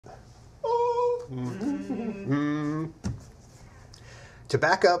To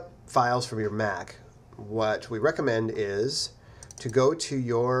back up files from your Mac, what we recommend is to go to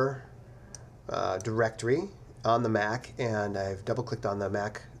your directory on the Mac, and I've double-clicked on the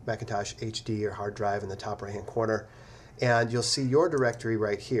Macintosh HD or hard drive in the top right-hand corner, and you'll see your directory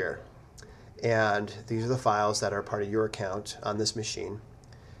right here. And these are the files that are part of your account on this machine.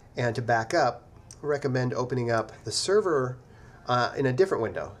 And to back up, I recommend opening up the server in a different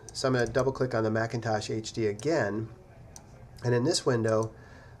window. So I'm going to double-click on the Macintosh HD again, and in this window,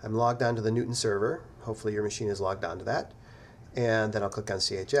 I'm logged onto the Newton server. Hopefully your machine is logged onto that. And then I'll click on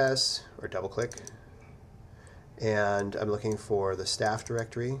CHS, or double-click. And I'm looking for the staff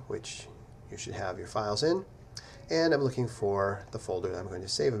directory, which you should have your files in. And I'm looking for the folder that I'm going to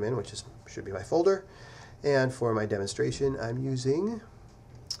save them in, which should be my folder. And for my demonstration, I'm using,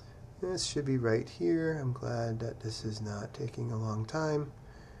 this should be right here. I'm glad that this is not taking a long time.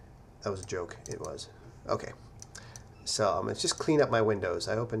 That was a joke. It was. Okay. So I'm going to just clean up my windows.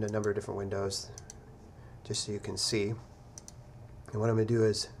 I opened a number of different windows just so you can see. And what I'm going to do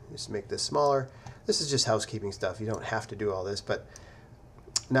is just make this smaller. This is just housekeeping stuff. You don't have to do all this, but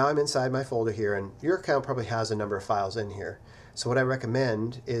now I'm inside my folder here, and your account probably has a number of files in here. So what I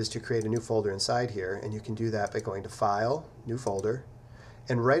recommend is to create a new folder inside here, and you can do that by going to File, New Folder,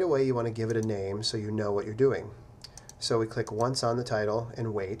 and right away you want to give it a name so you know what you're doing. So we click once on the title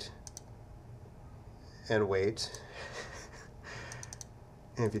and wait, and wait.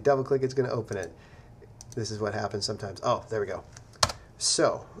 And if you double click, it's going to open it. This is what happens sometimes. Oh, there we go.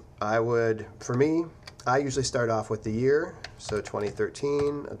 So for me, I usually start off with the year. So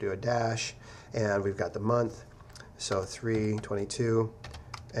 2013, I'll do a dash, and we've got the month. So 3/22,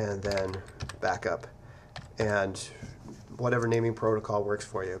 and then back up. And whatever naming protocol works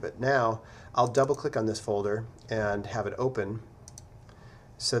for you. But now I'll double click on this folder and have it open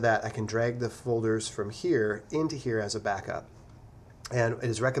so that I can drag the folders from here into here as a backup. And it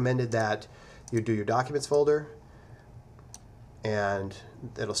is recommended that you do your documents folder, and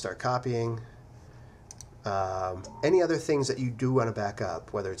it'll start copying. Any other things that you do want to back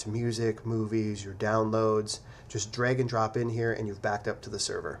up, whether it's music, movies, your downloads, just drag and drop in here and you've backed up to the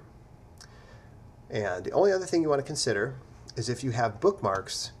server. And the only other thing you want to consider is if you have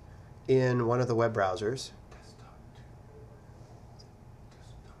bookmarks in one of the web browsers.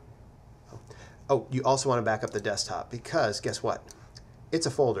 Oh, you also want to back up the desktop, because guess what? It's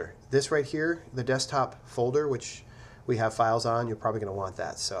a folder. This right here, the desktop folder, which we have files on, you're probably going to want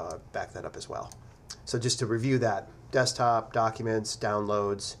that, so I'll back that up as well. So just to review that, desktop, documents,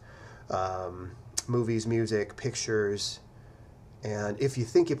 downloads, movies, music, pictures, and if you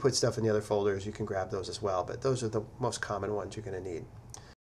think you put stuff in the other folders, you can grab those as well, but those are the most common ones you're going to need.